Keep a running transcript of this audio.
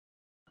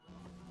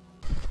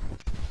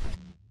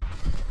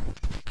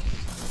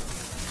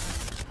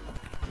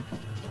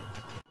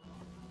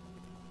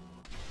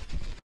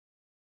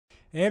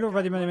Hello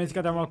everybody, my name is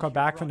Kuwana and welcome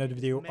back for another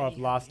video of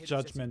Lost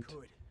Judgment.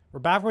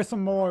 We're back with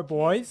some more,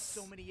 boys.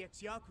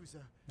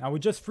 Now we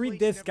just freed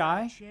this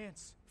guy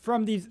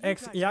from these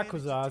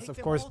ex-Yakuzas,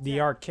 of course the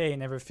arcade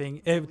and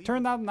everything. It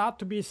turned out not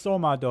to be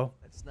Soma though.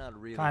 That's not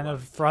really kind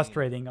of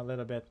frustrating a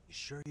little bit. You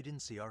sure you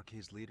didn't see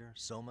RK's leader,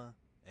 Soma,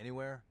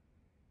 anywhere?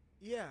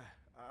 Yeah,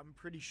 I'm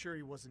pretty sure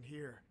he wasn't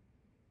here.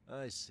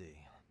 I see.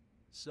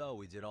 So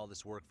we did all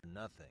this work for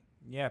nothing.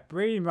 Yeah,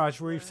 pretty much.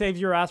 We saved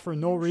your ass for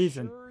no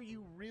reason. Sure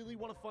you really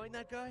want to find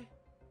that guy?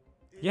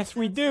 Yes,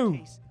 we do.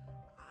 Case,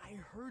 I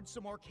heard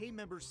some arcade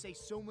members say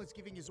Soma's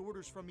giving his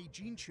orders from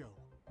Ijincho.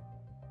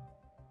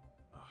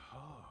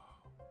 Aha.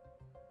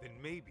 Then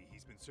maybe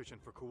he's been searching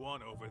for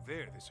Kuwana over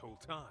there this whole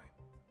time.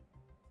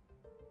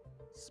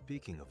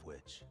 Speaking of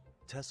which,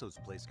 Tesso's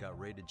place got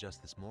raided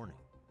just this morning.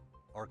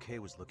 RK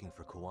was looking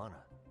for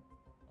Kuwana.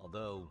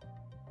 Although,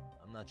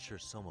 I'm not sure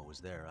Soma was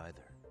there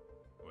either.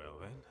 Well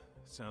then,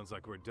 sounds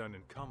like we're done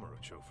in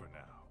Kamurocho for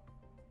now.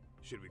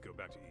 Should we go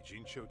back to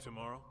Ijincho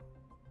tomorrow?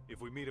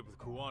 If we meet up with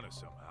Kuwana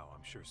somehow,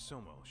 I'm sure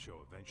Soma will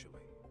show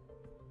eventually.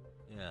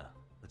 Yeah,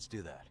 let's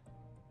do that.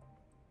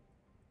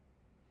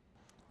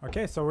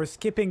 Okay, so we're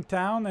skipping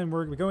town and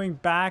we're going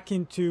back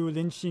into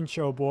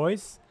Ijincho,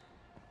 boys.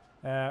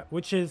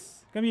 Which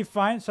is gonna be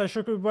fine, so I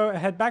should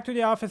head back to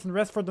the office and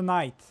rest for the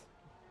night.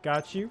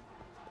 Got you.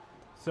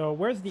 So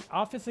where's the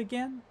office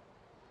again?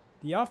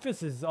 The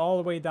office is all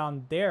the way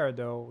down there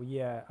though.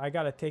 Yeah, I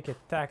gotta take a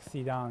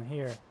taxi down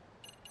here.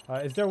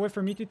 Is there a way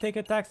for me to take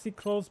a taxi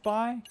close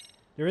by?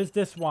 There is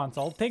this one,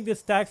 so I'll take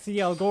this taxi.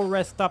 I'll go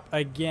rest up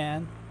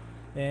again.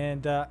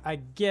 And I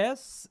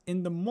guess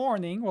in the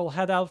morning we'll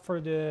head out for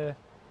the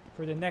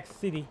next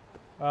city.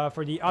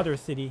 For the other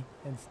city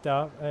and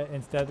stuff.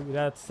 Instead,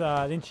 that's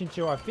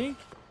Ijincho, I think,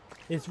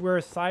 is where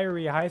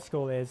Sayuri High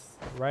School is,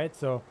 right?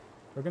 So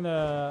we're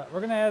gonna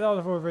head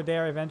out over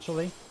there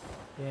eventually,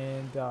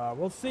 and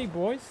we'll see,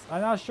 boys.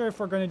 I'm not sure if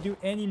we're gonna do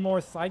any more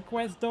side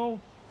quests though,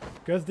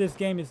 because this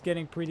game is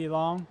getting pretty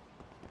long.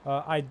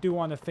 I do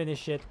want to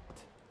finish it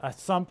at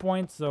some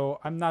point, so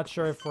I'm not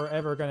sure if we're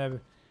ever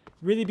gonna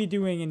really be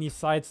doing any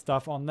side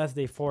stuff unless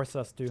they force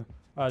us to.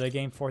 The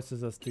game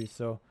forces us to.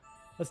 So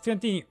let's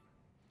continue.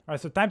 Alright,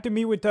 so time to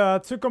meet with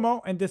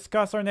Tsukumo and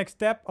discuss our next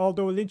step,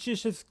 although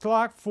Lynch's is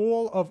clock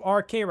full of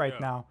RK right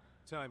now.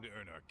 Time to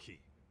earn our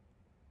key.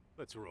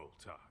 Let's roll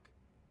talk.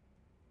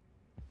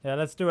 Yeah,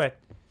 let's do it.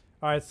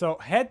 Alright, so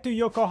head to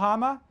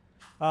Yokohama.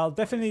 I'll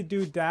definitely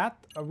do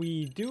that.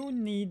 We do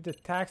need the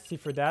taxi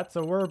for that,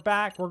 so we're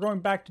back. We're going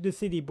back to the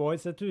city,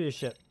 boys. Let's do this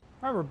shit.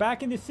 Alright, we're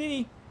back in the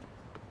city.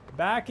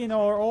 Back in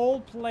our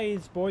old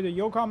place, boy, the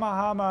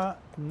Yokohama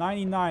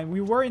 99.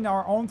 We were in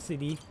our own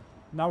city.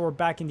 Now we're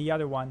back in the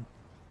other one.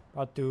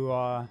 About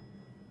to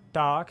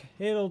talk.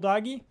 Hey, little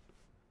doggy.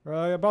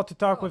 We're about to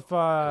talk with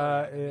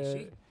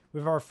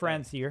our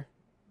friends here.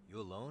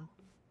 You alone?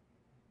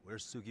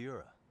 Where's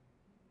Sugiura?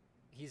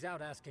 He's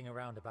out asking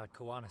around about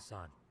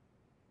Kuwana-san.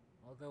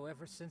 Although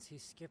ever since he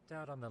skipped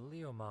out on the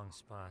Liumang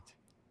spot,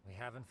 we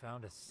haven't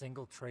found a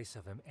single trace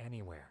of him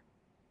anywhere.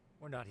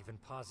 We're not even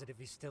positive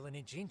he's still in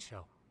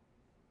Ijincho.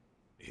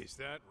 Is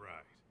that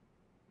right?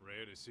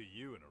 Rare to see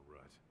you in a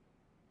rut.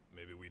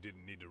 Maybe we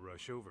didn't need to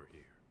rush over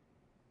here.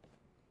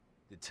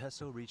 Did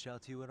Tesso reach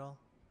out to you at all?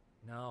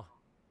 No.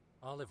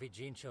 All of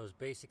Ijincho's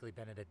basically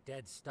been at a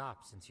dead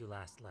stop since you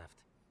last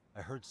left.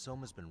 I heard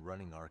Soma's been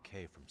running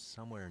RK from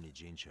somewhere in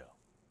Ijincho.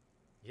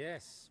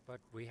 Yes, but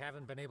we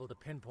haven't been able to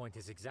pinpoint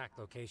his exact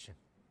location.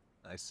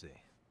 I see.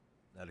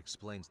 That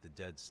explains the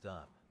dead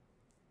stop.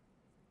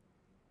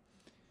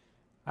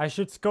 I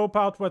should scope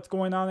out what's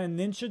going on in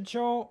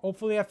Ijincho.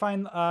 Hopefully I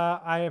find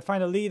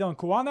a lead on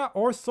Kuwana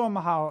or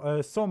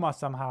Soma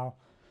somehow.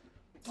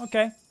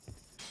 Okay.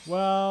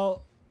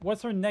 Well,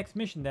 what's our next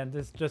mission then?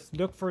 Just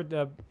look for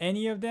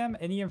any of them,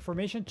 any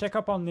information, check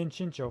up on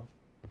Ijincho.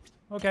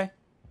 Okay.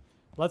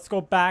 Let's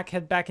go back,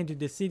 head back into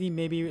the city.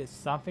 Maybe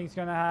something's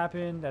gonna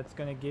happen that's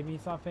gonna give me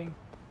something.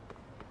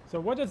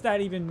 So what does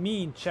that even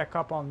mean, check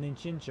up on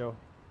Ijincho?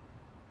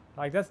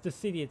 Like, that's the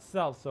city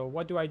itself, so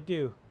what do I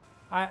do?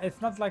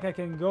 It's not like I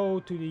can go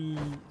to the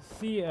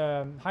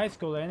high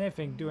school or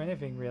anything, do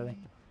anything really.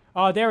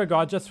 Oh, there we go.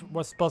 I just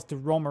was supposed to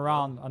roam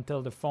around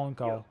until the phone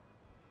call. Yo,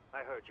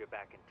 I heard you're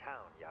back in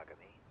town,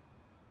 Yagami.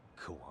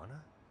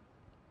 Kuwana?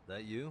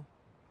 That you?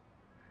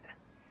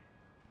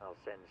 I'll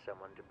send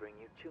someone to bring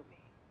you to me.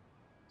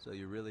 So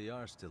you really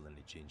are still in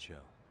Ijincho?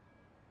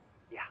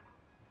 Yeah,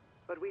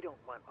 but we don't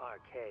want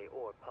RK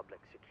or public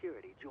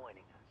security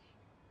joining us.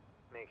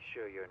 Make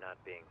sure you're not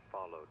being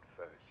followed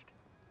first.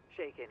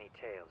 Shake any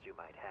tails you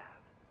might have.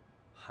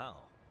 How?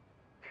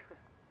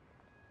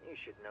 You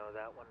should know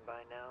that one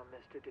by now,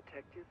 Mr.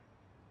 Detective.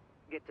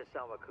 Get to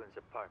Sawa-kun's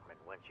apartment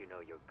once you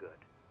know you're good.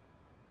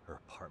 Her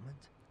apartment?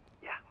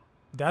 Yeah.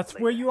 That's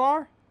Later. where you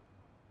are?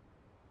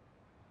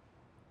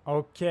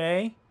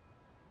 Okay.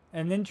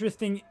 An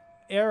interesting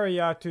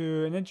area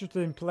an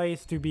interesting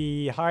place to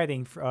be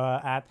hiding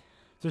at.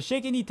 So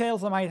shake any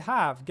tails I might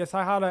have. Guess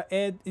I had to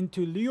head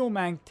into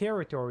Liumang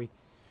territory.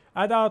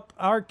 I doubt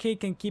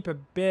RK can keep a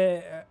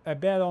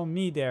bet on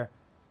me there.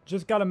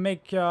 just gotta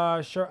make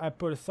sure I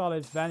put a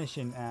solid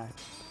vanishing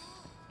axe.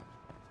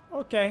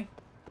 Okay.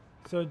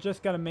 So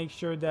just gotta make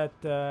sure that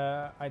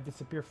I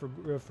disappear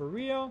for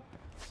real.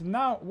 So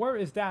now, where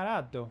is that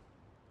at though?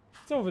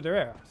 It's over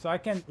there. So I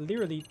can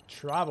literally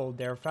travel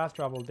there, fast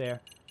travel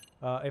there.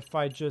 If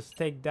I just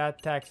take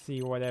that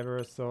taxi or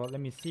whatever. So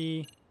let me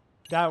see.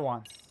 That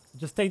one.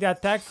 Just take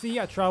that taxi.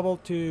 I travel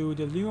to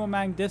the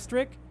Liumang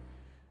district.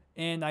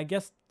 And I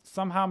guess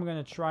somehow I'm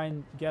gonna try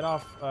and get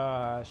off,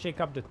 shake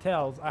up the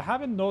tails. I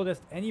haven't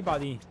noticed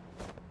anybody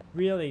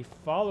really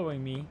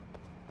following me.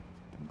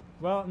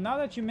 Well, now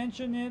that you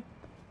mention it,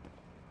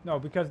 no,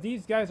 because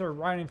these guys are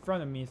right in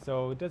front of me,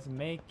 so it doesn't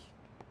make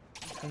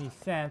any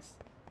sense.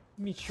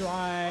 Let me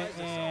try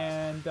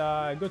and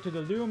go to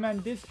the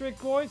Liuman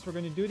district, boys. We're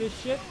gonna do this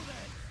shit.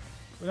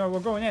 No, we're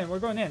going in. We're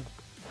going in.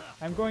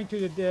 I'm going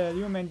to the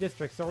Liuman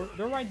district, so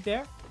they're right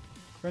there.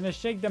 We're gonna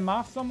shake them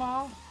off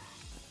somehow.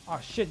 Oh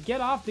shit!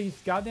 Get off these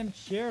goddamn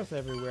chairs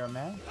everywhere,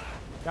 man.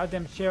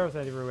 Goddamn chairs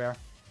everywhere.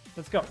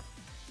 Let's go.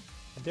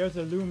 There's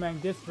the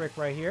Liumang district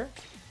right here.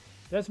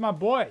 There's my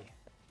boy.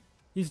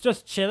 He's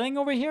just chilling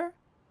over here.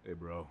 Hey,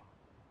 bro.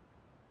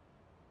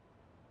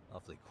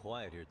 Awfully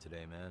quiet here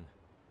today, man.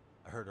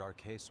 I heard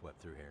RK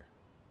swept through here.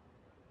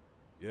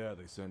 Yeah,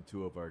 they sent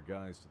 2 of our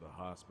guys to the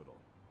hospital.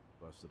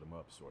 Busted them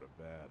up sort of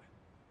bad.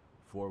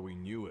 Before we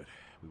knew it,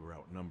 we were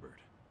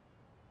outnumbered.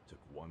 Took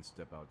one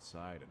step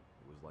outside and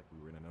it was like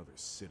we were in another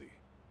city.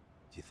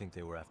 Do you think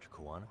they were after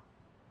Kuwana?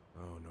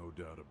 Oh, no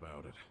doubt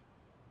about it.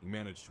 He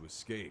managed to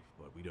escape,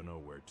 but we don't know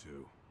where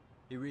to.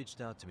 He reached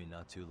out to me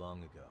not too long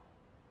ago.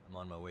 I'm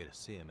on my way to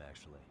see him,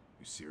 actually.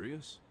 You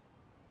serious?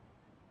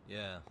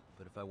 Yeah,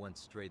 but if I went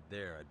straight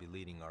there, I'd be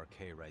leading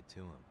RK right to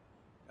him.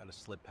 Gotta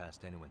slip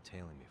past anyone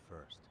tailing me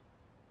first.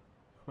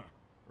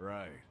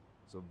 Right.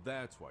 So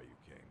that's why you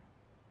came.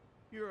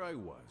 Here I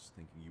was,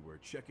 thinking you were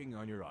checking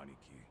on your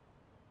Aniki.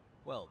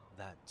 Well,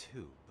 that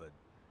too, but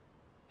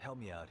help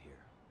me out here.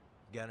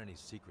 Got any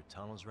secret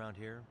tunnels around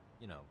here?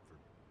 You know,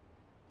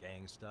 for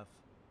gang stuff?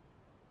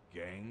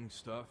 Gang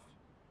stuff?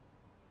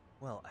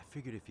 Well, I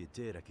figured if you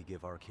did, I could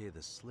give RK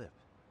the slip.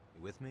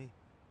 You with me?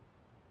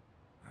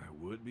 That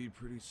would be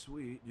pretty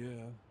sweet,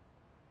 yeah.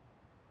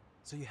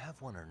 So you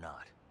have one or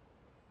not?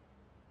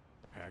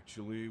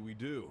 Actually, we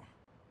do.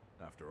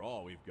 After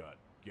all, we've got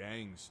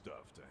gang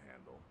stuff to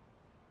handle.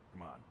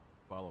 Come on,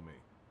 follow me.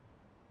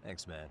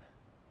 Thanks, man.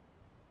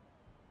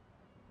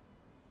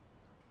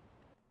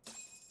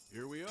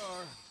 Here we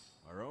are,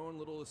 our own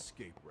little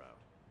escape route.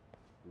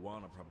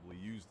 Kuwana probably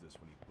used this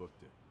when he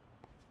booked it.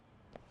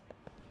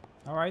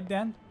 All right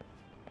then.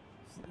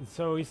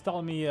 So he's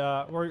telling me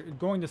we're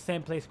going the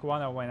same place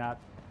Kuwana went at.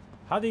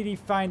 How did he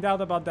find out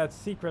about that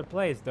secret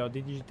place though?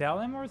 Did you tell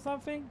him or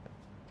something?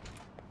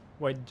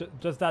 Wait,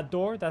 just that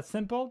door? That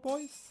simple,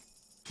 boys?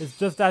 It's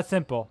just that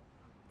simple.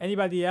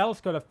 Anybody else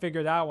could have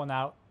figured that one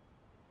out.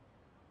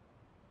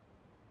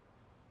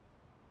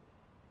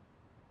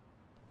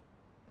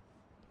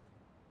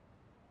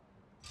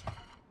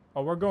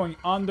 Oh, we're going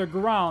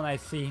underground, I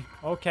see.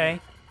 Okay.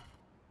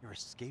 Your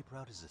escape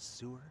route is a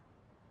sewer?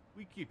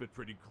 We keep it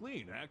pretty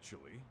clean,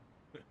 actually.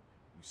 You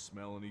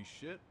smell any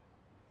shit?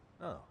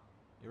 Oh,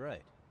 you're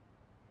right.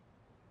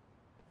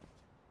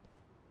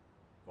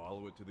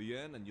 Follow it to the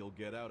end and you'll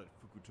get out at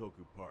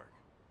Fukutoku Park.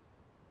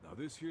 Now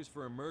this here's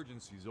for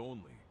emergencies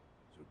only,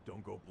 so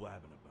don't go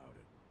blabbing about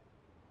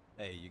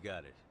it. Hey, you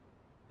got it.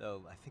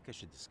 Though, I think I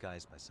should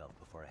disguise myself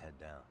before I head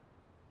down.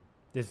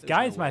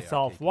 Disguise There's no way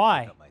myself? RK can Why?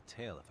 pick up my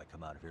tail if I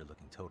come out of here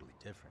looking totally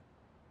different.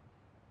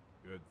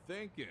 Good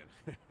thinking.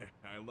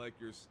 I like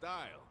your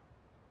style.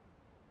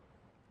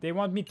 They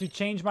want me to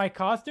change my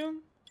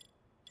costume?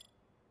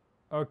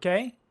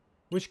 Okay.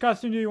 Which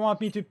costume do you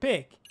want me to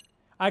pick?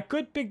 I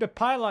could pick the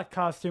pilot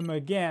costume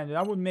again.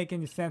 That wouldn't make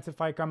any sense if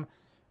I come...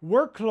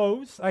 Work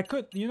clothes. I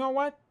could... You know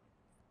what?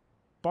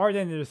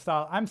 Bartender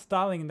style. I'm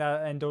styling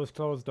that and those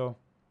clothes though.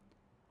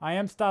 I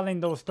am styling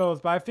those clothes,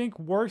 but I think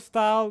work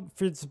style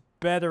fits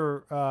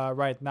better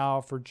right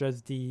now for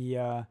just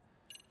the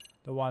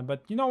one.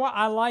 But you know what?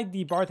 I like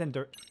the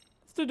bartender.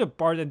 Let's do the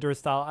bartender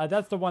style.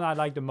 That's the one I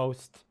like the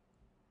most.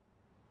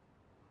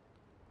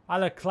 I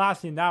look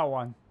classy in that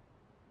one.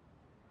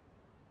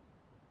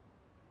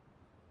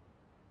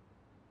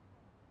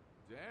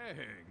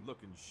 Dang,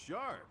 looking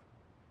sharp.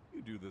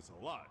 You do this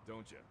a lot,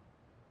 don't you?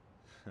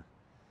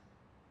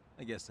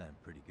 I guess I'm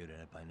pretty good at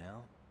it by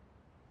now.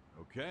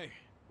 Okay,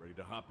 ready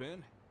to hop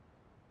in?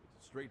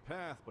 It's a straight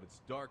path, but it's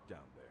dark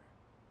down there.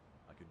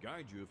 I could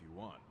guide you if you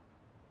want.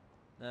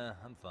 Nah,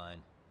 I'm fine.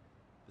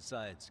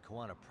 Besides,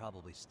 Kuwana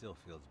probably still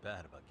feels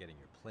bad about getting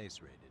your place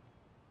raided.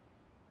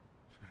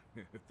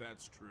 If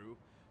that's true,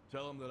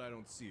 tell him that I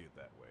don't see it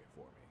that way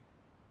for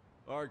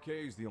me.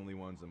 RK's the only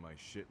ones on my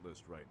shit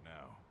list right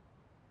now.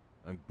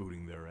 I'm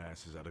booting their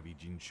asses out of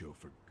Ijincho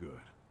for good.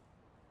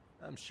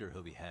 I'm sure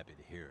he'll be happy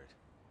to hear it.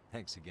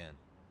 Thanks again.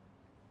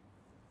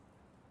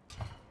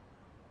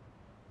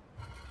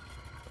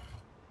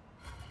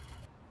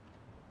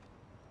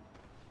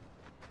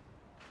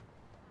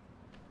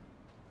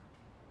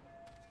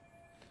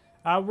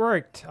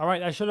 Worked.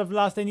 Alright, I should have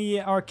lost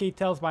any arcade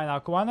tails by now.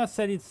 Kuwana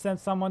said he'd sent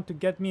someone to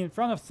get me in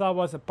front of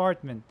Sawa's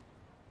apartment.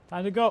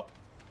 Time to go.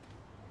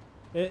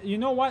 You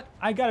know what?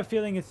 I got a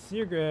feeling it's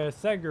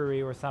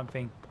Seguri or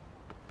something.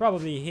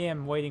 Probably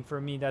him waiting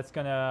for me that's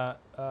gonna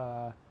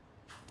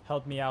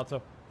help me out.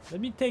 So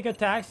let me take a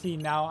taxi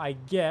now, I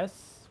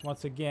guess.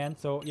 Once again.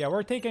 So yeah,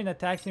 we're taking a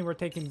taxi. We're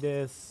taking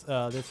this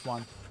this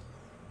one.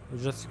 We're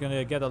just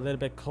gonna get a little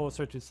bit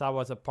closer to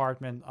Sawa's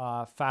apartment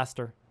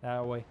faster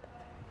that way.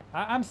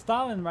 I'm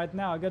styling right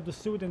now. I got the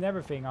suit and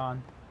everything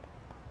on.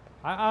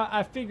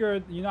 I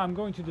figured, you know, I'm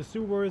going to the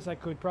sewers. I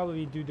could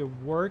probably do the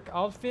work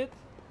outfit.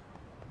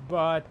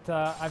 But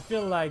I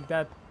feel like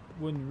that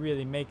wouldn't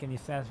really make any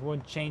sense.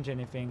 Wouldn't change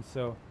anything.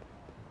 So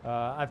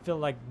I feel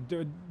like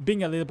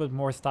being a little bit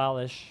more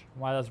stylish,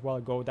 might as well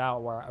go that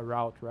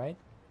route, right?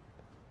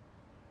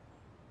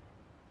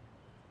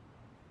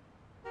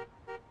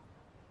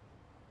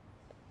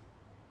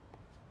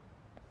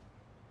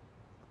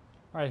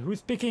 Alright,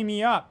 who's picking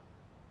me up?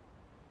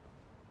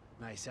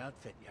 Nice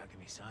outfit,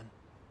 Yagami-san.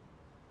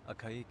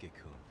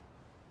 Akaike-kun,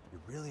 you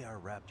really are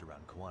wrapped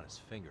around Kuwana's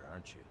finger,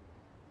 aren't you?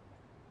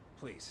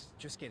 Please,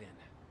 just get in.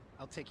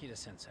 I'll take you to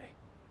Sensei.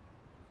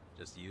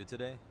 Just you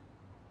today?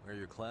 Where are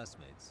your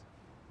classmates?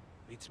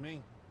 Beats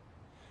me.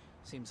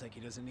 Seems like he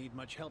doesn't need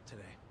much help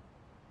today.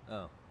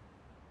 Oh.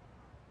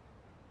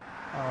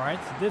 Alright,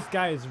 so this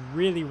guy is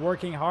really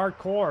working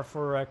hardcore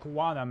for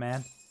Kuwana,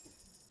 man.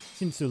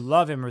 Seems to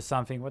love him or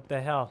something. What the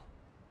hell?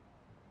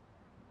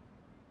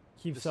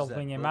 Keeps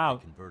helping him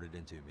out. Converted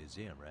into a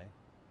museum, right?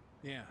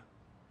 Yeah,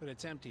 but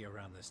it's empty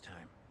around this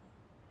time.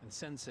 And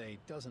Sensei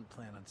doesn't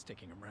plan on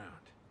sticking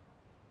around.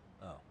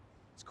 Oh.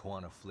 Is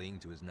Kuwana fleeing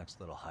to his next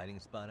little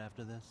hiding spot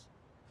after this?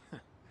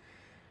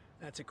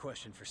 That's a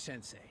question for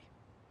Sensei,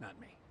 not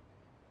me.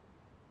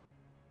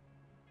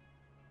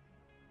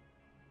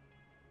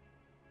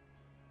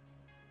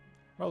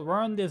 Well, we're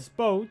on this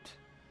boat.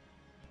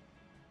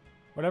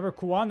 Whatever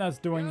Kuwana's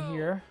doing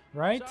here,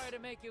 right? Sorry to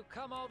make you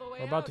come all the way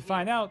We're about out to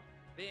find here. out.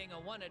 Being a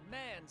wanted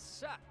man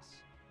sucks.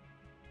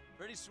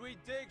 Pretty sweet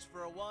digs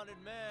for a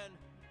wanted man.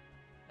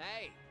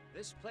 Hey,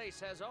 this place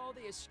has all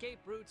the escape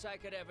routes I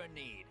could ever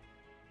need.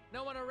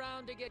 No one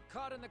around to get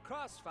caught in the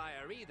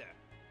crossfire either.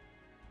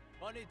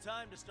 Funny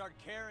time to start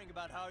caring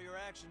about how your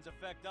actions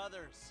affect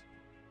others.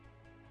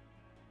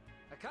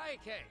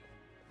 Akaike,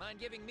 mind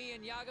giving me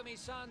and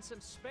Yagami-san some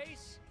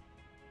space?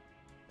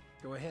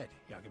 Go ahead,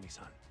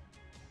 Yagami-san.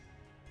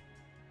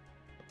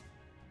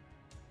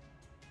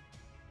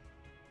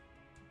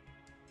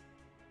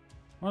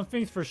 One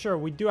thing's for sure,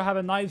 we do have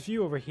a nice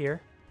view over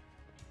here.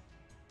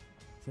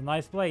 It's a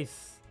nice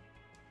place.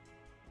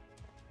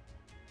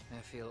 I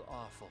feel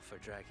awful for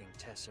dragging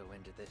Tesso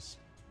into this.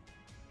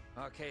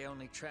 RK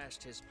only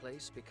trashed his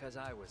place because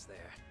I was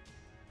there.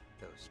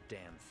 Those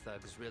damn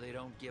thugs really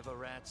don't give a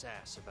rat's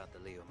ass about the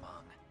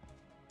Liumang.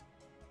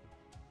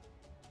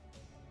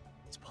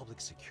 It's public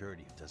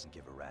security who doesn't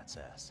give a rat's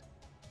ass.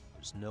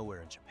 There's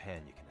nowhere in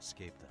Japan you can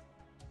escape them.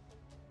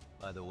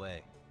 By the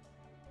way,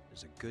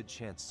 there's a good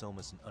chance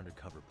Soma's an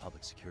undercover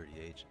public security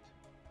agent,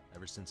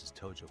 ever since his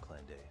Tojo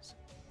clan days.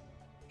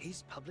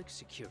 He's public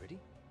security?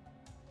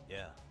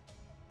 Yeah.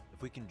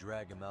 If we can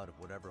drag him out of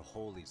whatever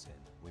hole he's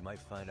in, we might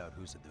find out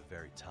who's at the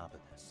very top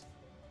of this.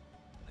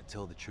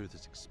 Until the truth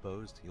is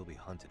exposed, he'll be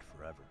hunted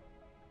forever.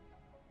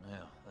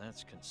 Well,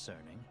 that's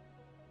concerning.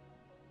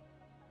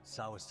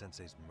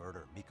 Sawa-sensei's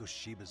murder,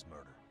 Mikoshiba's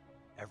murder,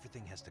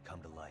 everything has to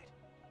come to light.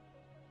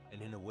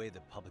 And in a way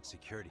that public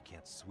security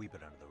can't sweep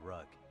it under the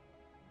rug.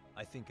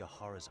 I think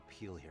Ahara's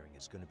appeal hearing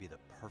is going to be the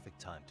perfect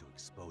time to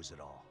expose it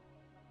all.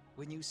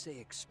 When you say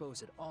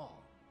expose it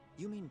all,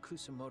 you mean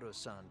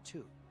Kusumoto-san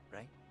too,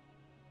 right?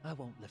 I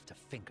won't lift a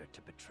finger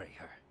to betray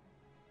her.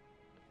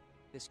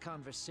 This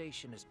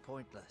conversation is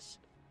pointless.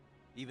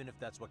 Even if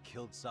that's what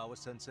killed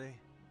Sawa-sensei?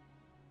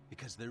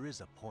 Because there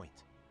is a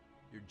point.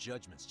 Your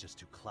judgment's just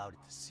too clouded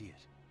to see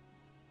it.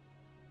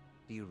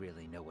 Do you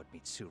really know what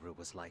Mitsuru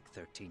was like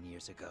 13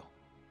 years ago?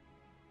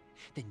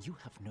 Then you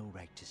have no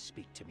right to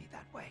speak to me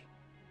that way.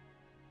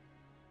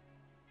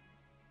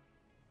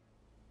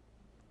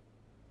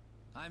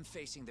 I'm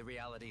facing the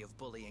reality of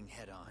bullying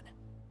head-on.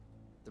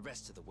 The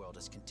rest of the world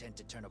is content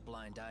to turn a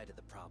blind eye to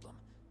the problem.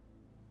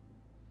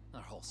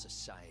 Our whole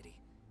society.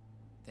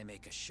 They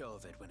make a show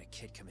of it when a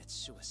kid commits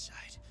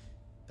suicide.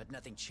 But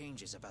nothing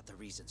changes about the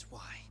reasons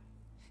why.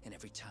 And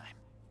every time,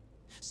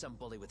 some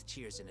bully with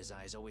tears in his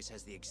eyes always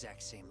has the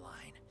exact same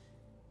line.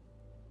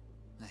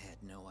 I had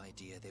no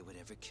idea they would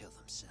ever kill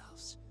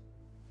themselves.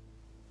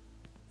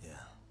 Yeah.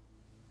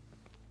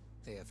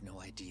 They have no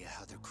idea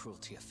how their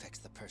cruelty affects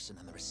the person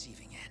on the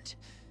receiving end.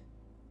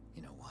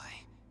 You know why?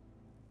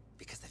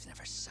 Because they've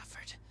never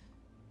suffered.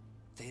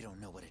 They don't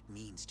know what it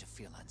means to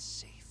feel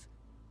unsafe.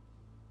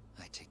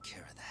 I take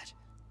care of that.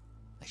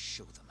 I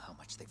show them how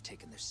much they've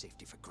taken their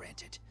safety for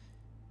granted.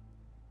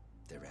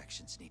 Their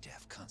actions need to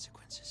have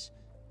consequences,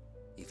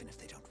 even if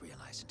they don't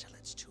realize until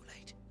it's too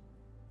late.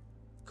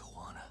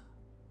 Kuwana.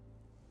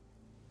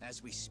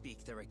 As we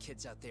speak, there are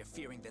kids out there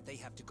fearing that they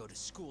have to go to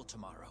school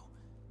tomorrow.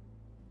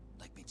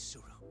 Like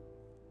Mitsuru.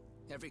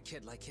 Every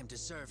kid like him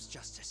deserves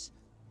justice.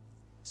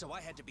 So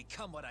I had to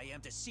become what I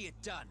am to see it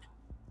done.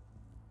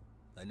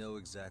 I know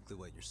exactly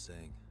what you're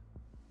saying,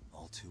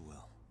 all too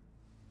well.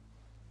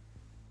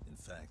 In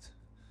fact,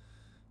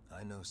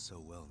 I know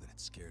so well that it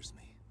scares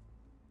me.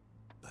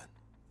 But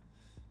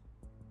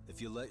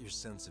if you let your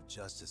sense of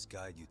justice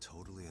guide you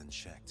totally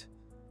unchecked,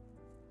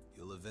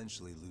 you'll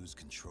eventually lose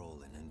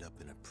control and end up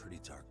in a pretty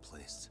dark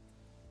place.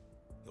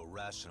 You'll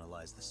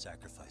rationalize the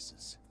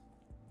sacrifices,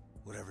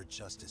 whatever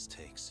justice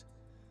takes.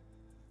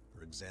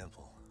 For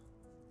example,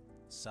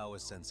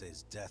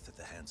 Sawa-sensei's death at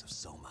the hands of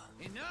Soma.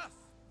 Enough!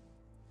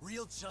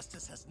 Real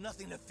justice has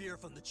nothing to fear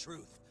from the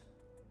truth.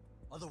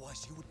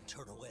 Otherwise, you wouldn't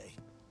turn away.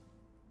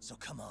 So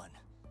come on.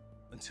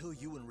 Until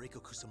you and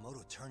Reiko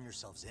Kusamoto turn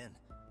yourselves in,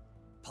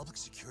 public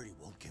security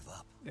won't give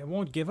up. They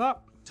won't give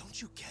up.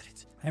 Don't you get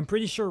it? I'm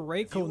pretty sure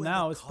Reiko you end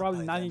now up is caught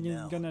probably by not them even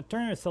now, gonna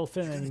turn herself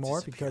in you're gonna anymore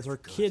disappear because her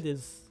for good. kid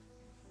is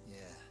Yeah.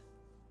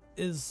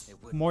 It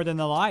wouldn't more than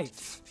alive.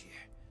 disappear.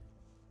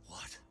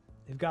 What?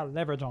 They've got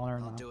leverage on her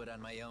I'll now. do it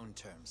on my own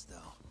terms,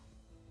 though.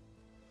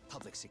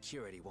 Public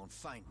security won't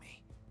find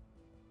me.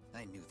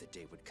 I knew the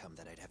day would come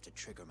that I'd have to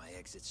trigger my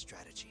exit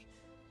strategy.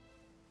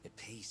 It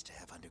pays to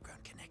have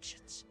underground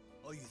connections.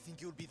 Oh, you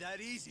think it would be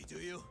that easy, do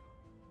you?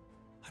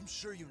 I'm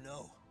sure you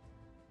know.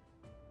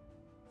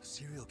 A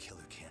serial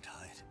killer can't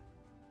hide.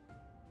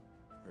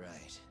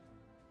 Right.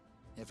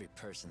 Every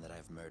person that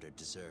I've murdered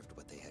deserved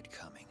what they had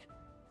coming.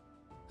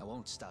 I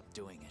won't stop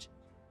doing it.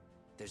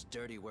 There's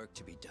dirty work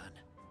to be done.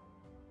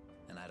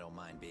 And I don't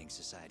mind being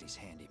society's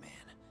handyman.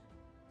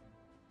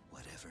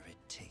 Whatever it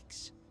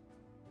takes.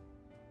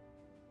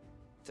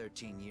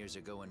 13 years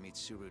ago when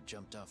Mitsuru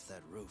jumped off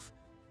that roof,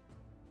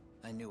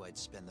 I knew I'd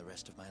spend the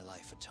rest of my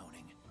life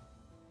atoning.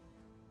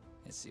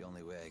 It's the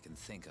only way I can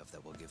think of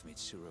that will give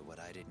Mitsuru what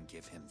I didn't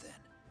give him then.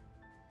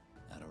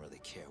 I don't really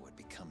care what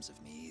becomes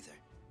of me either.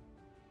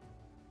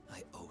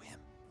 I owe him.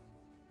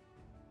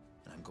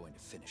 And I'm going to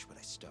finish what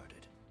I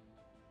started.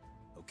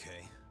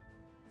 Okay.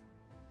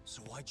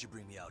 So why'd you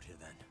bring me out here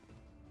then?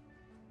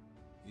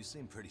 You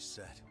seem pretty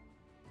set.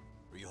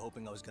 Were you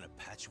hoping I was gonna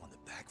pat you on the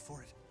back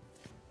for it?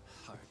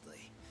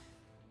 Hardly.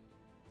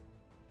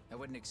 I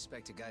wouldn't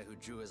expect a guy who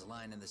drew his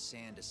line in the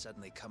sand to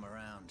suddenly come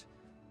around.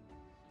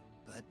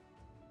 But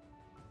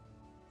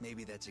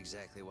maybe that's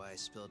exactly why I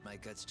spilled my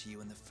guts to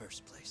you in the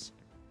first place.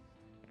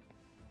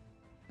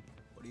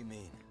 What do you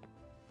mean?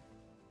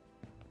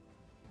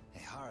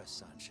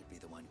 Ehara-san should be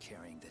the one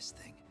carrying this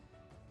thing.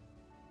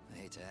 I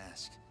hate to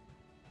ask,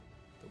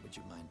 but would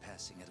you mind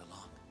passing it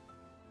along?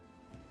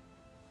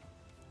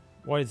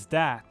 What is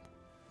that?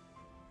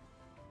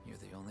 You're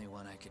the only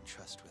one I can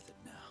trust with it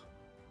now.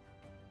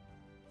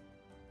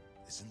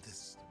 Isn't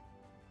this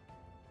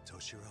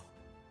Toshiro?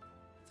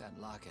 That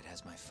locket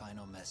has my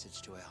final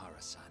message to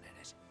Ehara-san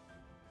in it.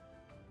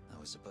 I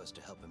was supposed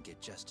to help him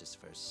get justice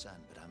for his son,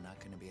 but I'm not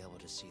going to be able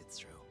to see it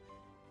through.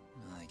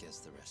 I guess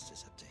the rest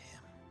is up to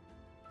him.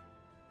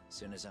 As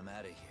soon as I'm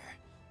out of here,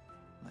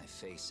 my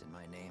face and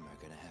my name are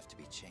going to have to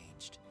be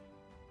changed.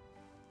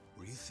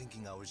 Were you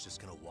thinking I was just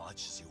gonna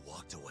watch as you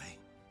walked away?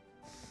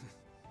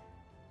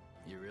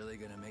 You're really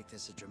going to make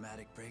this a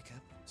dramatic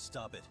breakup?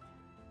 Stop it.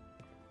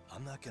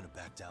 I'm not gonna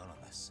back down on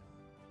this.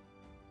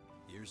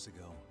 Years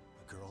ago,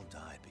 a girl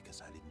died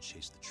because I didn't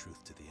chase the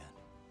truth to the end.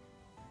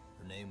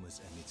 Her name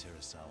was Emi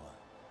Terasawa,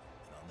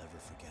 and I'll never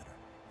forget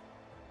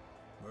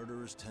her.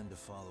 Murderers tend to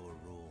follow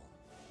a rule.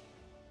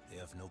 They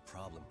have no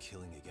problem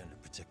killing again to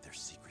protect their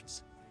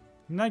secrets.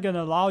 I'm not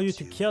gonna allow you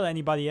to kill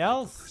anybody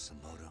else.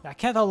 Kusamoto, I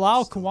can't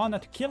allow still Kuwana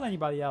not to kill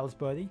anybody else,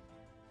 buddy.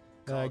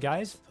 Called it, I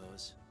Guys,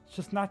 suppose. it's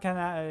just not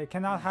gonna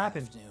cannot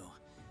happen. I knew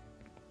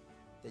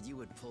that you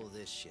would pull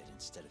this shit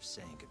instead of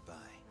saying goodbye.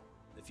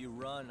 If you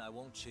run, I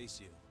won't chase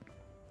you.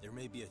 There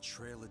may be a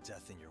trail of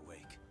death in your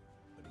wake,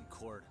 but in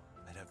court,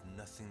 I'd have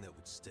nothing that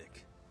would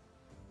stick.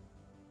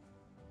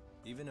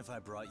 Even if I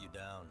brought you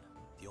down,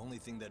 the only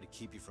thing that'd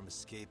keep you from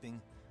escaping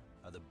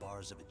are the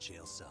bars of a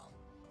jail cell.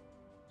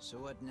 So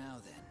what now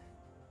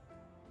then?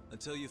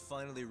 Until you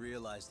finally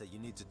realize that you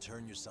need to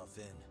turn yourself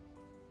in,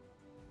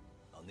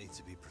 I'll need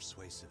to be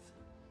persuasive.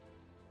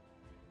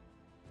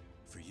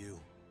 For you,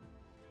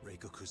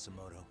 Reiko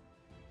Kusamoto,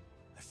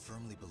 I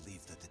firmly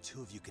believe that the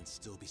two of you can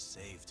still be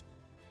saved.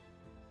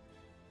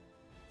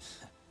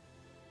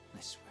 I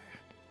swear.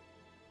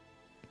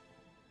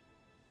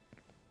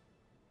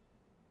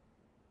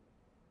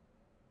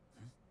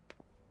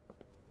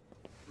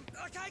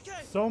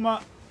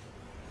 Soma.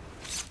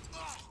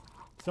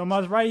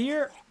 Soma's right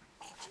here.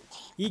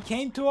 He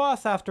came to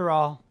us after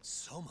all.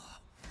 Soma?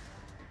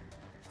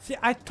 See,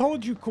 I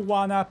told you,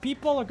 Kuwana,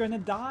 people are gonna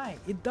die.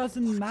 It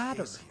doesn't What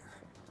matter. is here?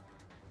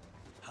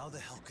 How the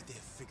hell could they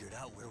have figured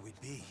out where we'd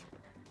be?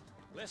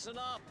 Listen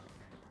up!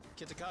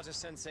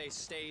 Kitakata-sensei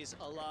stays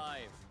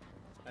alive.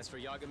 As for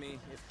Yagami,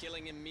 if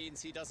killing him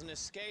means he doesn't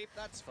escape,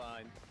 that's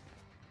fine.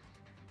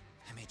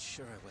 I made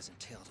sure I wasn't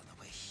tailed on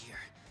the way here.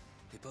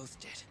 We both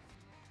did.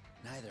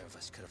 Neither of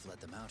us could have led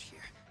them out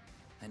here.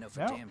 I know for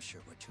No. damn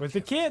sure we're too With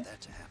the careful kid. for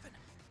that to happen.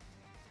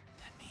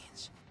 That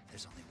means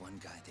there's only one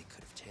guy they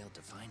could have tailed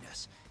to find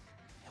us.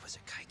 It was a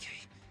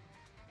Kaike.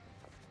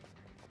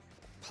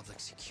 Public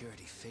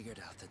security figured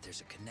out that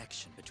there's a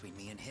connection between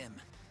me and him.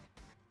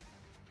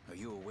 Are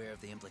you aware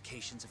of the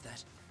implications of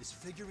that? Is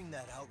figuring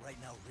that out right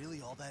now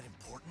really all that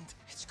important?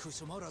 It's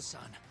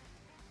Kusumoto-san.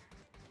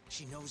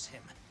 She knows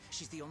him.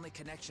 She's the only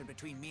connection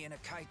between me and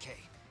Akaike.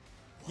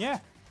 Yeah,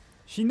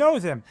 she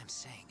knows him. I'm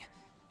saying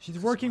She's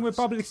working with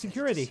public Kusumoto-san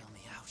security. decided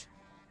to sell me out.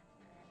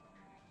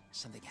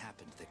 Something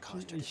happened that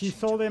caused her to She change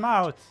sold her him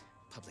mind. out.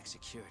 Public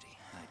security,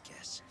 I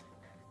guess.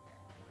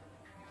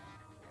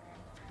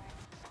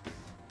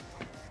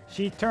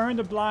 She turned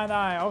a blind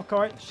eye. Of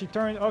course, she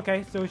turned.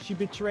 Okay, so she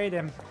betrayed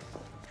him.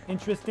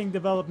 Interesting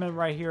development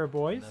right here,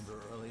 boys. Remember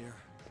earlier?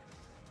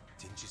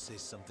 Didn't you say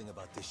something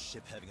about this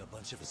ship having a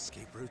bunch of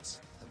escape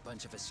routes? A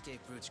bunch of escape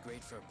routes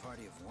great for a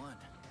party of one.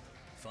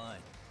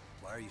 Fine.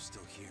 Why are you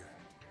still here?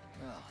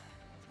 Well,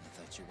 I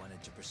thought you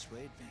wanted to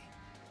persuade me.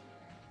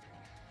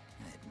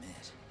 I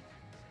admit,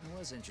 I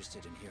was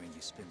interested in hearing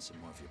you spin some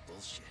more of your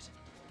bullshit.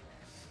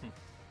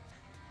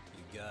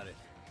 You got it.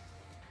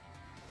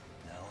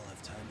 Now I'll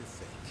have time to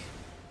think.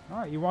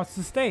 Alright, he wants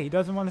to stay. He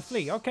doesn't want to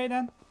flee. Okay,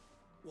 then.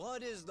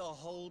 What is the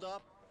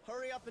holdup?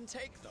 Hurry up and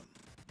take them.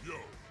 Yo,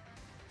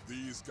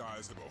 these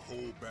guys have a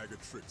whole bag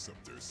of tricks up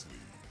their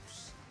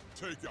sleeves.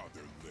 Take out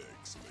their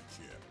legs so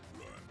they can't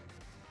run.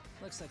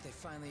 Looks like they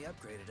finally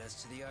upgraded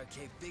us to the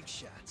arcade big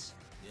shots.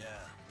 Yeah.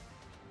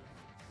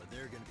 But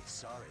they're gonna be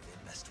sorry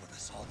they messed with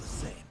us all the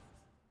same.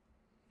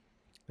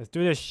 Let's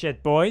do this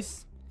shit,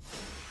 boys.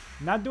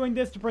 Not doing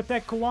this to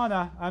protect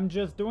Kuwana. I'm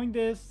just doing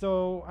this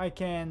so I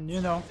can,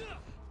 you know,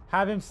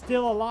 have him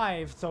still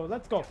alive. So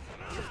let's go.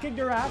 Let's kick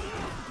their ass.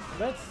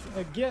 Let's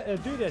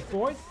do this,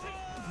 boys.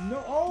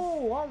 No.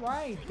 Oh, all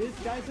right. This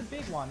guy's a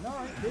big one. All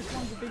right. This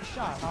one's a big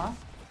shot, huh?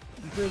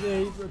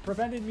 They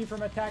prevented me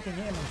from attacking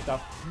him and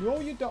stuff. No,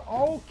 you don't.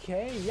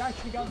 Okay. He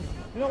actually got me.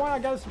 You know what? I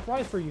got a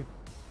surprise for you.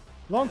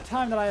 Long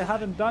time that I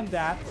haven't done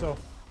that. So,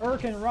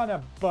 can run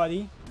a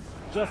buddy.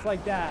 Just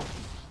like that.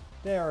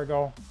 There we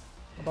go.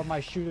 How about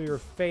my shoot to your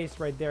face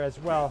right there as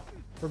well.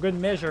 For good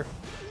measure.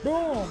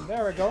 Boom.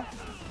 There we go.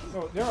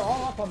 So they're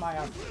all up on my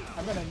ass.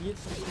 I'm gonna need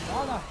a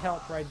lot of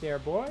help right there,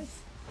 boys.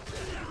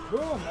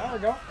 Boom. There we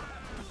go.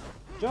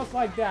 Just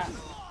like that.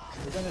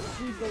 We're gonna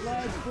sweep the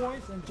legs,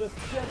 boys, and just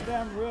get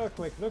them real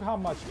quick. Look how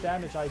much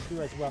damage I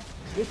do as well.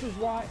 This is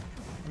why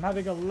I'm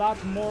having a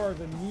lot more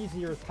of an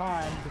easier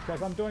time,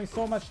 because I'm doing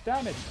so much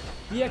damage.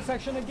 EX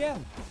action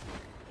again.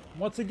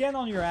 Once again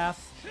on your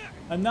ass.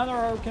 Another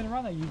Hurricane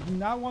Runner. You do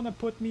not want to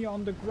put me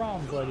on the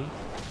ground, buddy.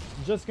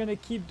 I'm just gonna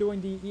keep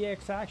doing the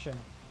EX action.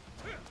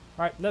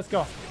 Alright, let's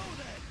go.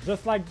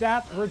 Just like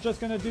that. We're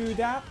just gonna do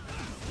that.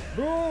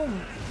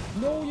 Boom.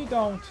 No, you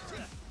don't.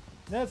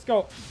 Let's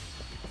go.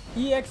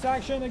 EX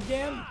action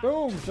again.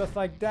 Boom. Just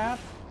like that.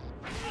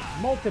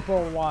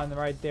 Multiple one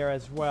right there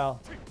as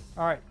well.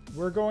 Alright,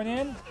 we're going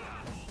in.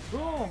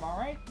 Boom.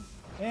 Alright.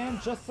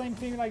 And just same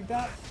thing like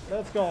that.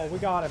 Let's go. We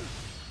got him.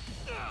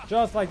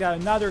 Just like that.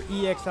 Another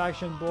EX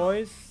action,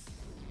 boys.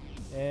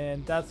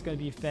 And that's going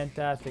to be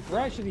fantastic. We're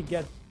actually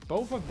get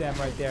both of them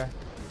right there.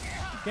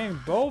 Getting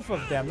both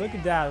of them. Look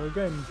at that. We're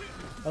getting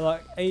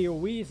like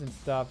AoEs and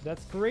stuff.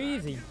 That's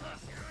crazy.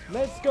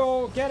 Let's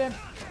go. Get him.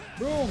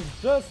 Boom.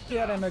 Just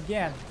get him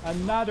again.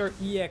 Another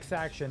EX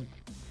action.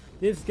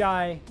 This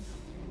guy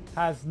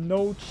has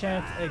no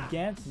chance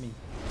against me.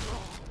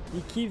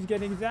 He keeps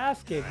getting his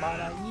ass kicked by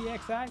the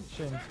EX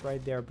actions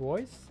right there,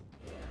 boys.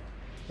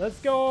 Let's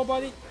go,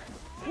 buddy.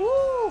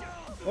 Woo!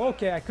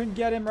 Okay, I couldn't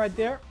get him right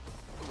there.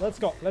 Let's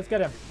go. Let's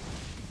get him.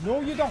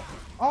 No, you don't.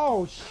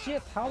 Oh,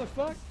 shit. How the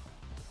fuck?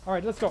 All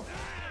right, let's go.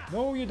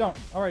 No, you don't.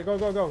 All right, go,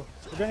 go, go.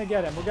 We're going to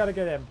get him. We got to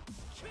get him.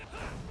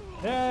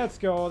 Let's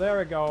go. There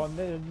we go.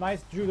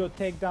 Nice judo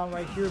takedown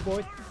right here,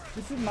 boys.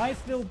 This is a nice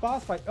little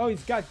boss fight. Oh,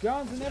 he's got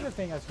guns and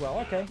everything as well.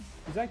 Okay.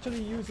 He's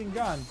actually using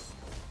guns.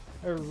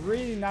 They're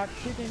really not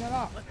keeping it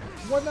up.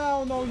 What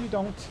now? No, you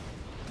don't.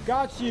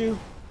 Got you.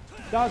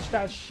 Dodge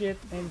that shit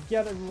and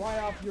get it right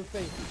off your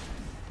face.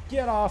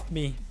 Get off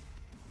me.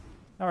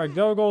 Alright,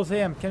 there goes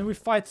him. Can we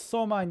fight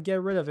Soma and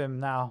get rid of him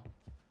now?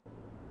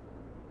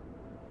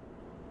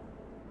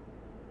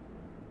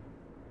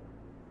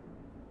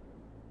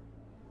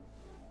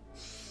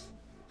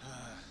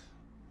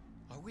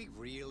 Are we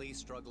really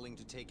struggling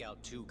to take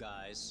out two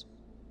guys?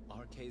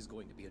 RK's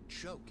going to be a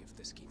joke if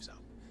this keeps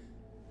up.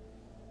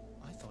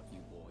 I thought you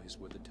boys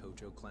were the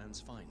Tojo clan's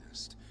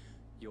finest.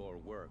 Your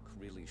work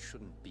really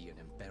shouldn't be an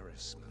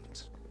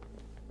embarrassment.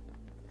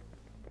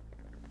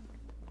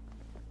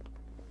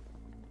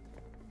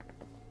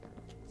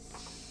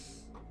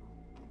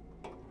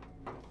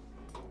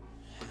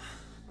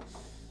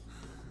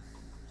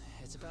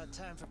 It's about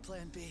time for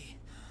Plan B.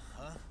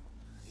 Huh?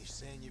 You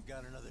saying you've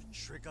got another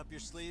trick up your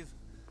sleeve?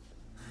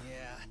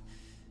 Yeah,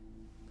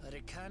 but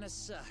it kinda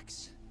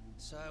sucks.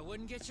 So I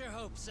wouldn't get your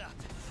hopes up.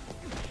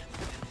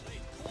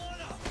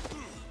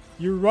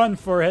 You run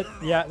for it.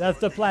 Yeah, that's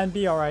the plan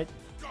B, alright.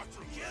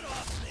 Get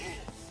off me!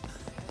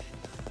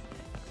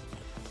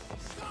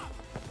 Stop!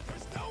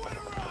 There's nowhere to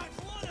run!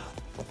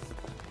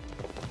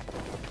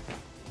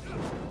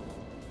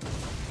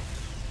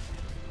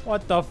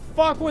 What the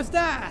fuck was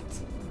that?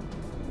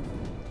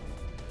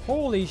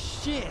 Holy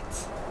shit!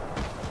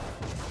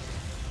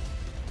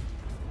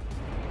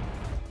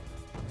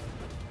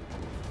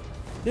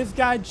 This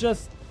guy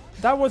just...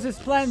 That was his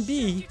plan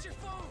B.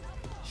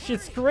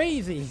 Shit's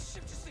crazy.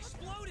 Ship just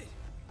exploded.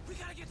 We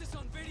gotta get this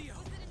on video.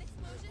 Was it an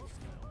explosion?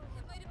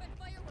 It might have been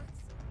fireworks.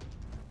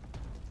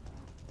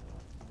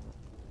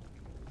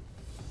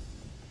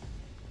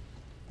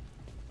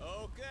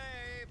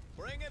 Okay,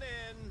 bring it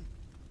in.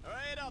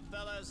 Hurry it up,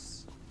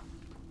 fellas.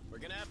 We're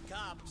gonna have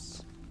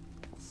cops.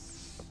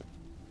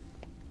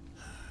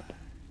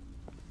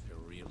 They're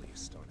really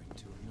starting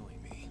to annoy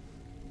me.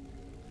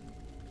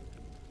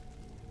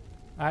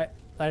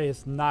 That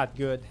is not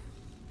good.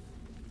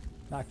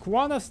 Now,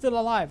 Kuwana's still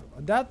alive.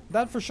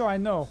 That for sure I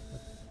know.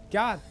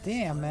 God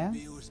damn, man.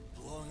 was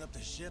blowing up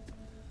the ship.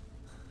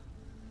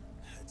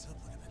 Heads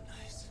up would have been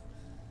nice.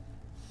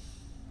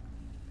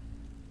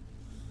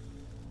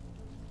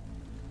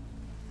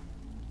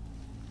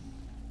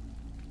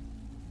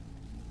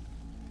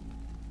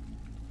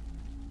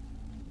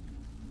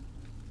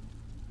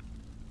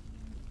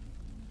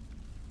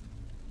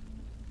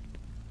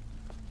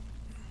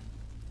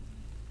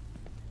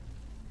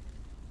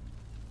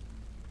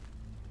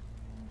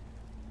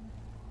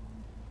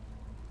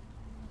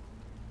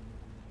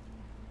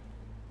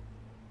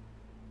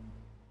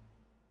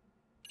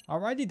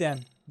 Alrighty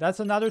then.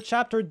 That's another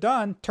chapter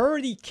done.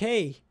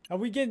 30k. And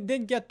we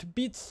didn't get to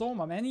beat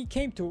Soma, man. He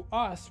came to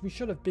us. We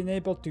should have been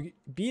able to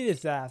beat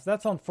his ass.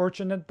 That's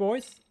unfortunate,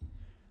 boys.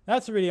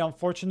 That's really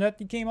unfortunate.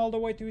 He came all the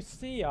way to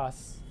see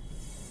us.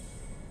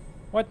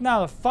 What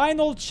now? The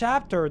final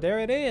chapter. There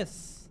it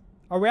is.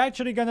 Are we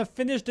actually gonna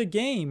finish the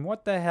game?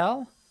 What the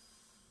hell?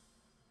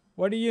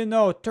 What do you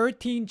know?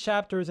 13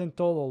 chapters in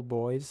total,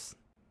 boys.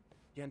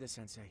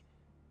 Genda-sensei,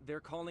 they're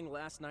calling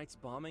last night's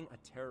bombing a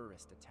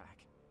terrorist attack.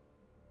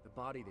 The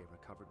body they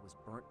recovered was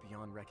burnt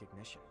beyond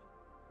recognition.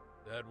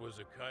 That was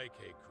a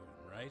Kaike-kun,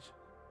 right?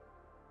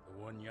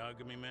 The one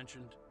Yagami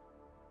mentioned?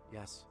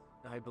 Yes,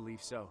 I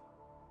believe so.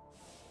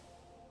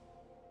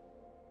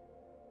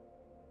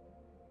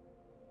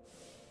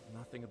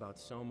 Nothing about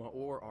Soma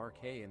or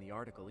RK in the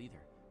article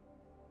either.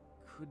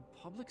 Could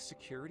public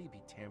security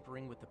be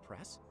tampering with the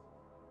press?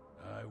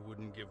 I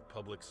wouldn't give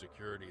public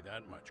security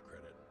that much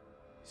credit.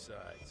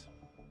 Besides,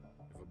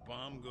 if a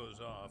bomb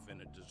goes off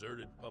in a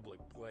deserted public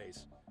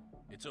place,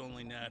 it's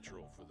only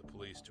natural for the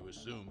police to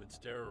assume it's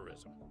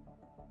terrorism.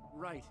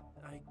 Right,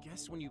 I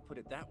guess when you put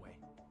it that way.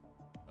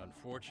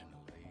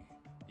 Unfortunately,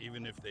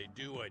 even if they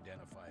do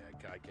identify a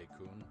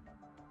Kaike-kun,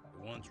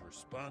 the ones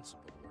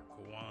responsible are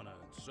Kuwana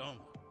and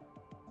Soma.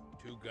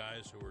 Two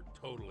guys who are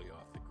totally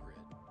off the grid.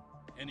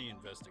 Any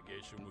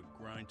investigation would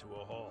grind to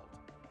a halt.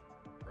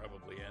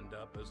 Probably end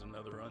up as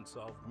another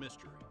unsolved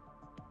mystery.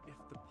 If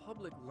the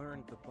public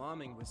learned the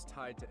bombing was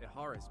tied to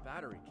Ihara's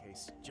battery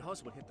case,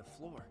 jaws would hit the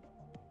floor.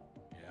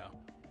 Yeah.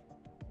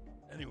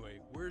 Anyway,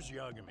 where's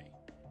Yagami?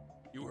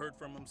 You heard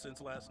from him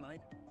since last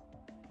night?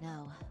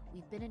 No,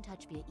 we've been in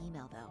touch via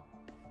email though.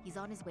 He's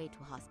on his way to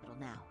a hospital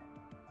now.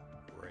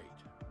 Great.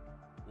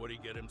 What'd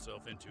he get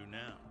himself into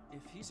now?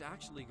 If he's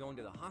actually going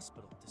to the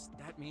hospital, does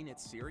that mean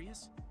it's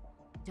serious?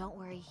 Don't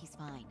worry, he's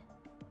fine.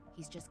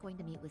 He's just going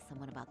to meet with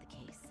someone about the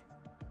case.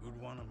 Who'd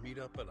want to meet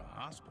up at a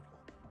hospital?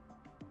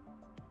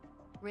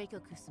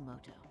 Reiko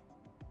Kusumoto.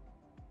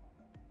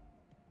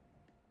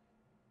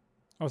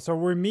 Oh, so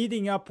we're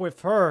meeting up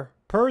with her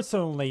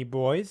personally,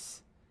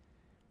 boys.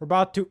 We're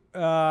about to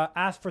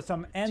ask for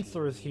some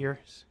answers here.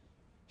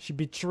 She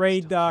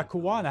betrayed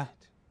Kuwana.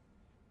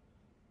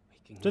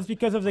 Just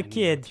because of the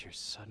kid. She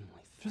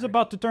was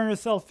about to turn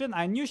herself in.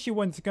 I knew she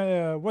wasn't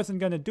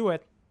gonna do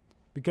it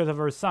because of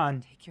her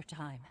son. Take your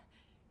time.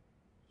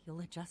 You'll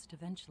adjust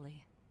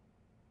eventually.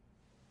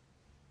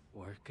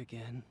 Work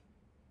again?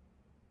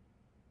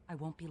 I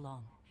won't be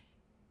long.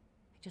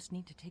 I just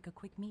need to take a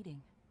quick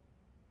meeting.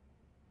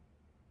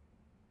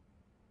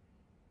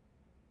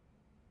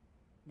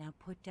 Now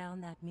put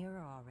down that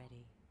mirror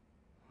already.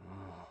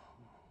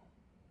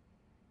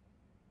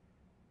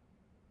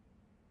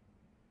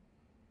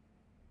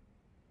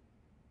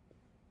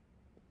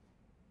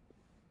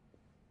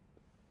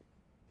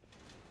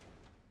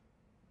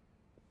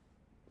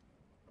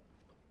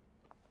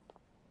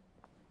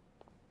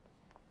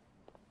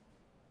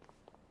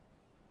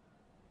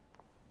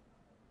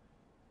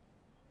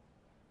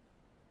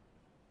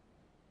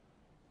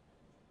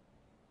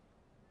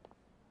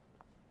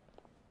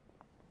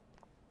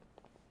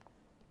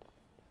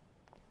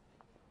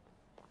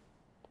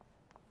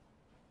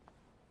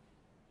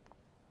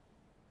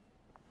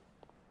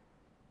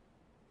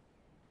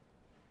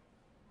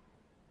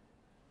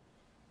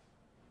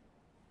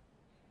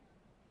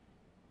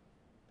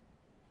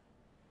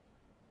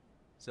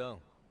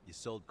 So, you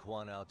sold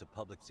Kuwana out to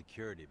public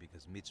security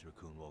because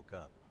Mitsuru-kun woke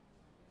up.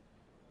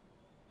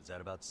 Does that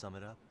about sum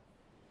it up?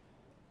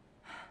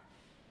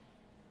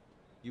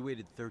 You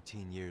waited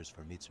 13 years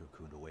for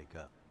Mitsuru-kun to wake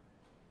up.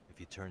 If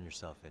you turn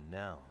yourself in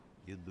now,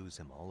 you'd lose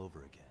him all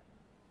over again.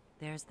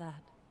 There's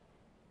that.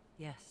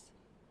 Yes.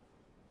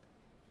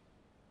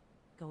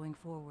 Going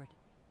forward,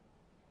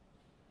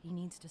 he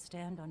needs to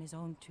stand on his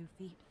own 2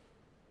 feet.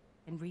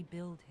 and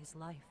rebuild his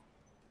life.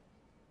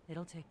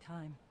 It'll take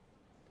time.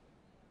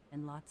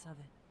 And lots of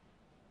it.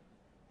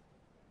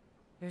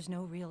 There's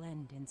no real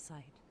end in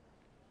sight.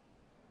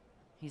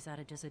 He's at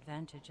a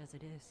disadvantage as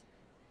it is.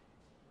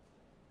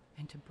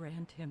 And to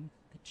brand him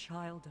the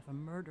child of a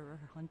murderer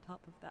on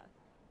top of that,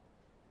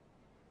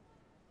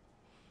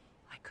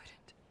 I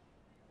couldn't.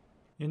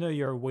 You know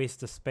you're a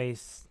waste of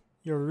space.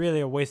 You're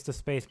really a waste of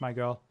space, my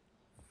girl.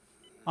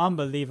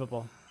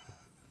 Unbelievable.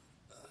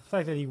 The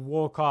fact that he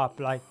woke up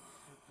like,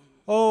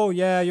 oh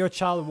yeah, your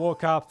child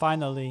woke up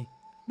finally.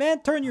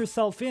 Man, turn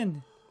yourself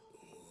in.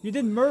 You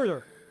didn't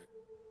murder.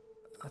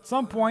 At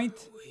some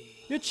point,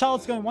 your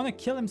child's gonna want to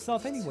kill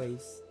himself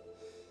anyways.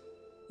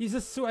 He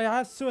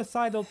has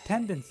suicidal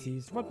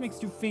tendencies. What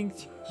makes you think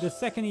the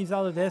second he's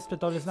out of the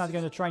hospital he's not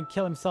gonna try and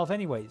kill himself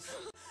anyways?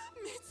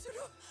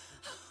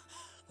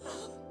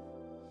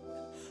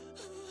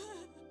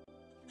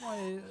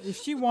 Well, if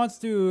she wants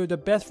to the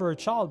best for her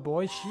child,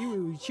 boy,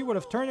 she would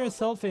have turned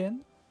herself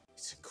in.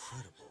 It's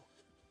incredible.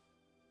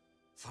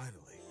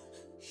 Finally,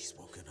 he's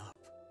woken up.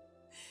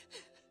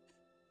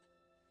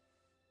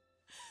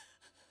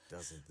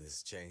 Doesn't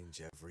this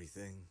change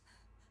everything?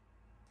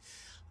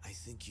 I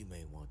think you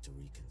may want to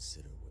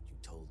reconsider what you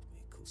told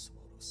me,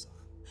 Kusumoto-san.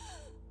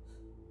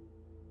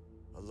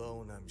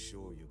 Alone, I'm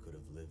sure you could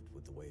have lived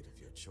with the weight of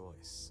your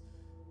choice,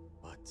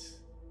 but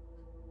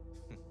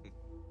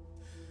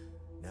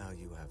now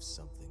you have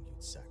something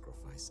you'd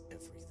sacrifice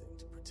everything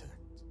to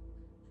protect.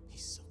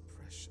 He's so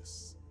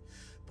precious,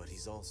 but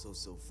he's also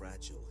so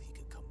fragile he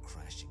could come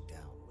crashing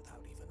down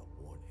without even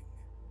a warning.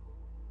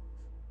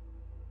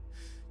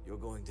 You're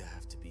going to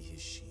have to be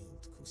his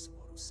shield,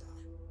 Kusumoto-san.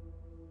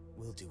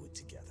 We'll do it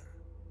together.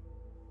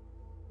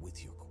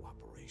 With your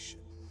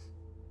cooperation.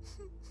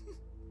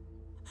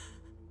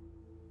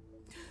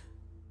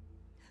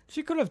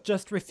 She could have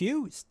just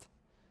refused.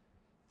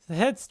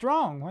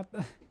 Headstrong. What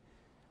the?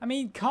 I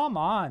mean, come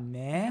on,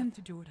 man. I have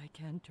to do what I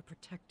can to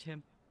protect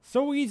him.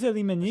 So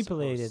easily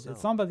manipulated. So.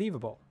 It's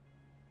unbelievable.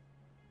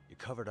 You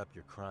covered up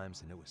your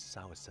crimes and it was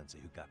Sawa-sensei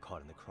who got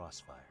caught in the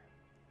crossfire.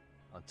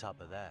 On top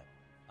of that,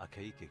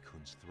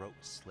 Akaike-kun's throat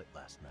was slit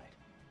last night.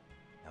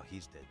 Now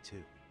he's dead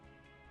too.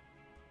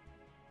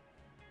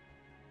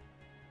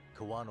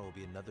 Kuwana will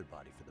be another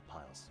body for the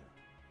pile soon.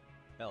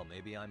 Hell,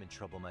 maybe I'm in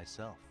trouble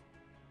myself.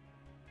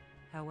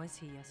 How was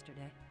he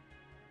yesterday?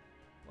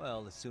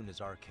 Well, as soon as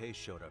RK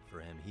showed up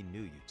for him, he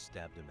knew you'd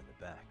stabbed him in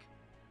the back.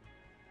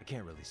 I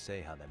can't really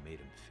say how that made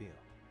him feel.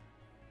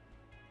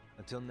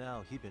 Until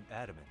now, he'd been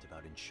adamant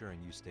about ensuring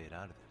you stayed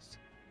out of this.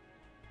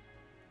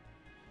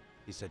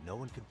 He said no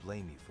one could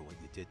blame you for what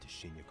you did to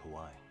Shinya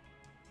Kawai.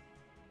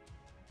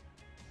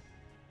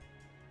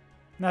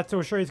 Not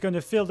so sure he's going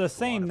to feel the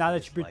same now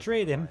that you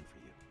betrayed him.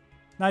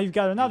 Now you've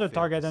got another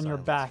target on your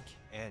back.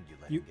 And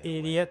You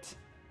idiot.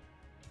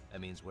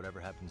 That means whatever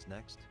happens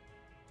next,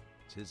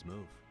 it's his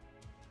move.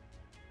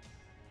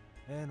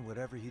 And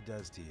whatever he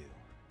does to you,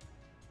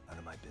 none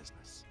of my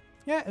business.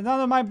 Yeah, none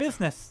of my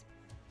business.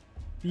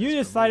 You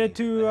decided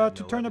to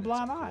turn a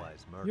blind eye.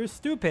 You're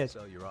stupid.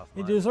 So you're off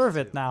You my deserve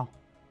list, it too. now.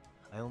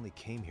 I only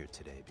came here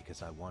today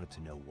because I wanted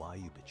to know why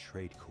you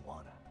betrayed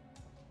Kuwana.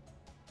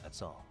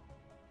 That's all.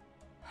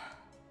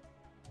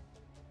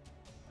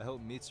 I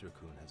hope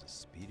Mitsuru-kun has a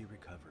speedy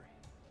recovery.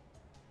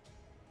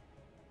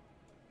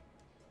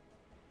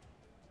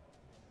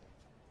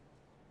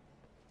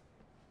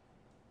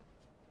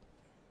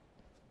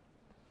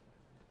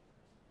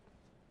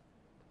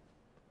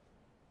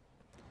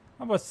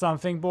 That was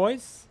something,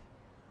 boys.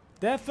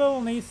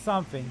 Definitely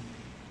something.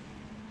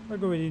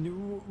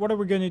 What are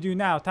we going to do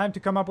now? Time to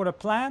come up with a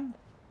plan?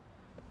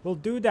 We'll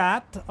do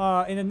that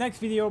in the next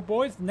video,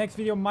 boys. The next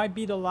video might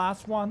be the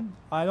last one.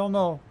 I don't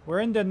know.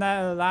 We're in the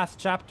last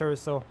chapter,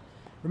 so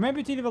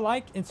remember to leave a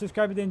like and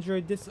subscribe if you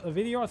enjoyed this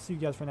video. I'll see you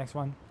guys for the next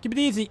one. Keep it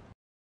easy.